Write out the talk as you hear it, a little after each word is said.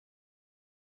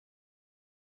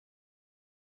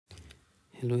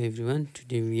Hello everyone,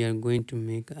 today we are going to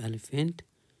make an elephant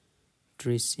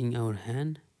tracing our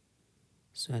hand.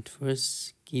 So at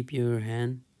first keep your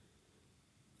hand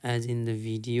as in the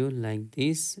video like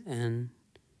this and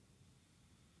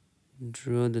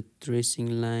draw the tracing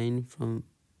line from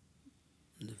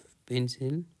the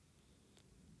pencil.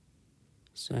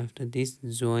 So after this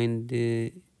join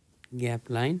the gap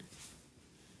line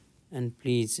and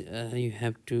please you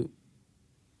have to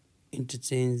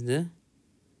interchange the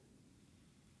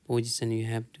position. You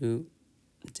have to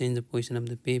change the position of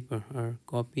the paper or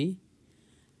copy.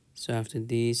 So after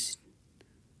this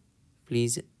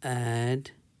please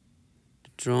add the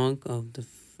trunk of the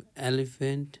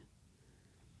elephant.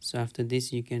 So after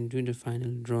this you can do the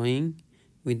final drawing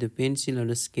with the pencil or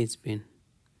the sketch pen.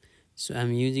 So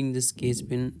I'm using the sketch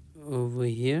pen over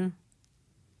here.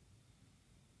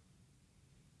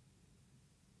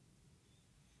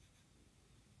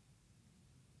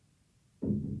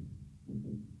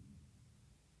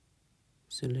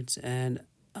 So let's add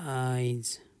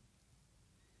eyes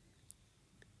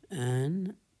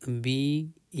and a big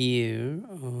ear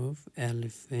of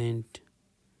elephant.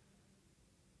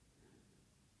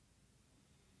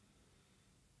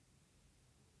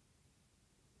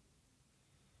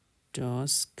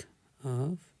 Tusk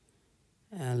of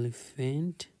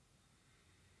elephant.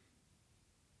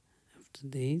 After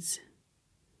this,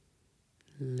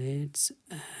 let's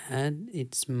add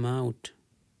its mouth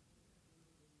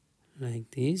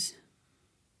like this.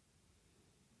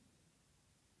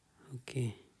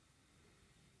 Okay.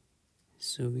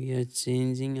 So we are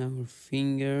changing our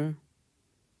finger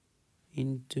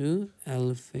into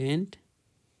elephant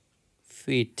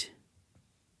feet.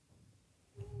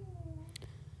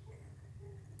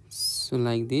 So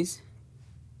like this,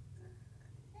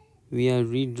 we are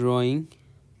redrawing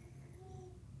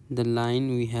the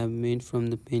line we have made from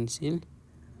the pencil.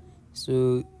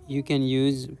 So you can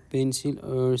use pencil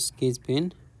or sketch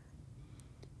pen,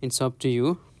 it's up to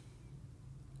you.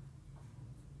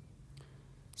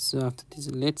 So after this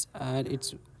let's add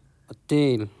its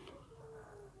tail.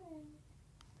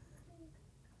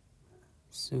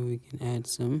 So we can add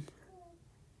some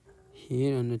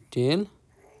here on the tail.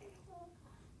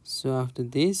 So after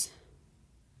this,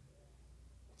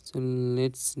 so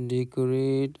let's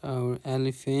decorate our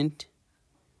elephant,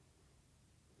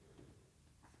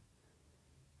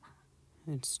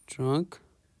 its trunk.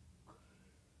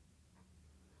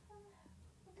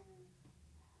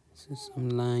 So some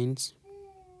lines.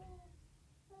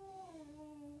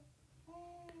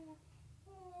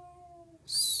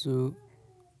 So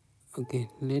okay,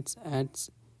 let's add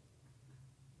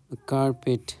a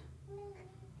carpet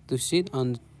to sit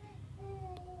on the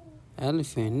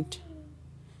elephant.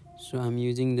 So I'm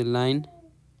using the line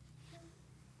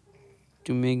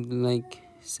to make like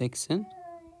section.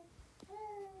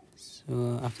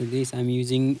 So after this I'm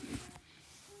using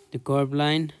the curved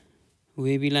line,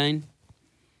 wavy line.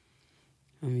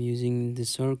 I'm using the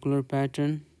circular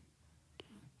pattern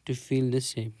to fill the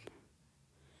shape.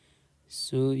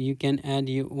 So you can add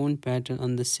your own pattern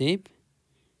on the shape,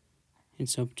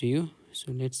 it's up to you.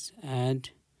 So let's add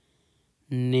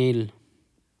nail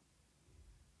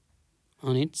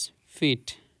on its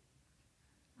feet.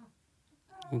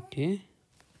 Okay,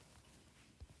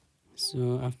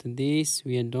 so after this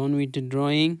we are done with the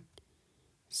drawing.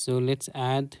 So let's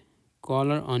add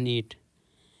color on it.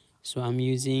 So I'm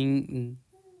using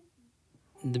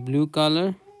the blue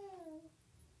color.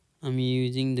 So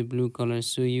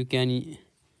you can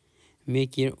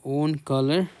make your own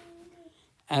color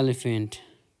elephant.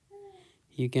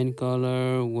 You can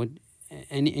color what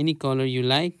any color you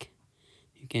like.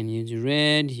 You can use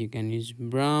red, you can use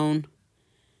brown,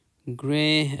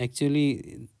 gray.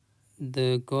 Actually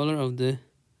the color of the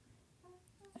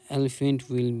elephant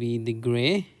will be the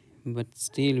gray, but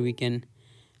still we can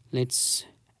let's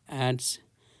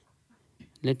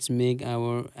make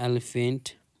our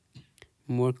elephant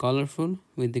more colorful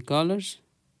with the colors.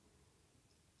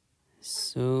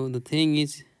 So the thing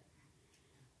is,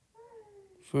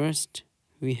 first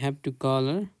we have to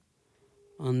color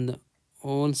on the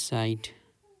all side.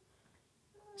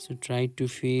 So try to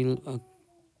fill a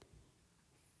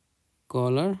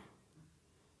color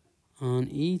on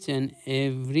each and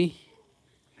every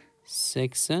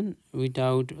section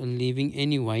without leaving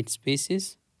any white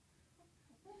spaces.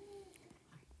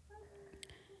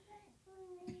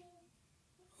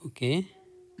 Okay,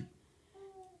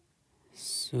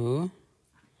 so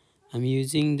I'm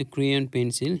using the crayon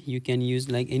pencil. You can use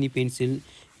like any pencil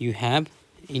you have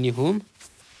in your home.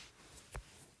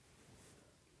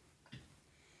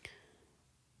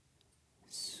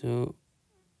 So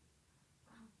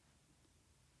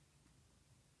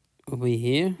over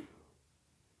here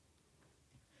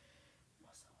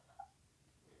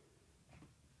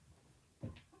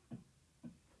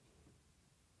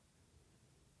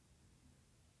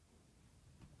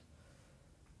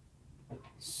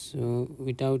So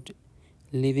without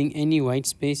leaving any white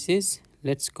spaces,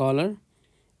 let's color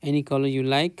any color you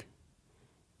like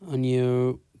on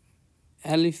your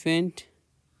elephant.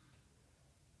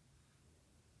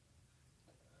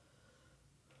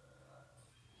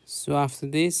 So after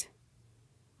this,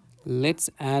 let's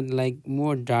add like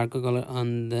more darker color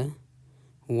on the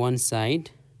one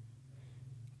side,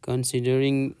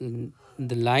 considering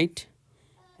the light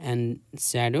and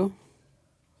shadow.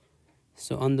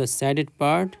 So on the shaded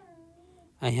part,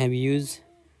 I have used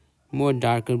more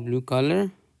darker blue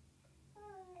color,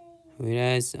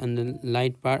 whereas on the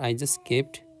light part I just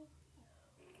kept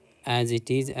as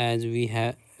it is, as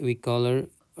we color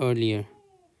earlier.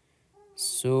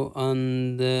 So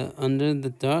on the under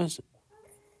the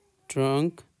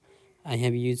trunk I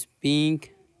have used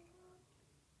pink,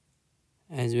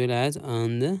 as well as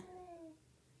on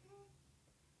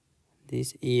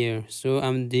this ear. So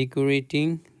I'm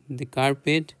decorating the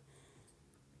carpet.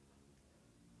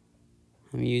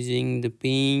 I'm using the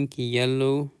pink,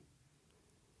 yellow,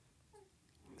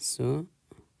 so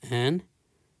and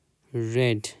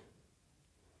red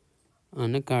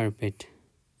on a carpet.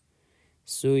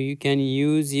 So you can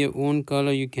use your own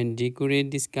color, you can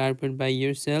decorate this carpet by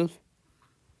yourself.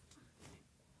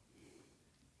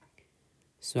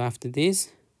 So after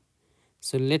this,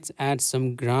 so let's add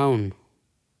some ground.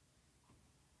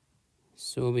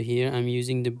 So over here I'm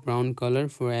using the brown color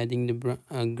for adding the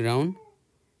ground,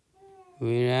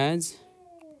 whereas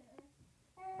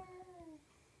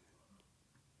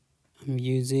I'm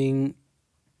using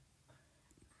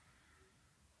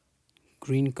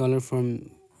green color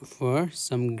for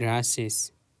some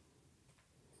grasses.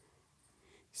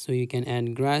 So you can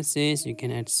add grasses, you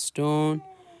can add stone,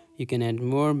 you can add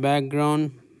more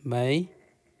background by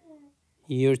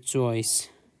your choice.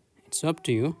 It's up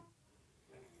to you.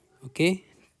 Okay,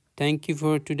 thank you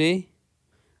for today.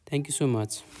 Thank you so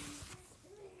much.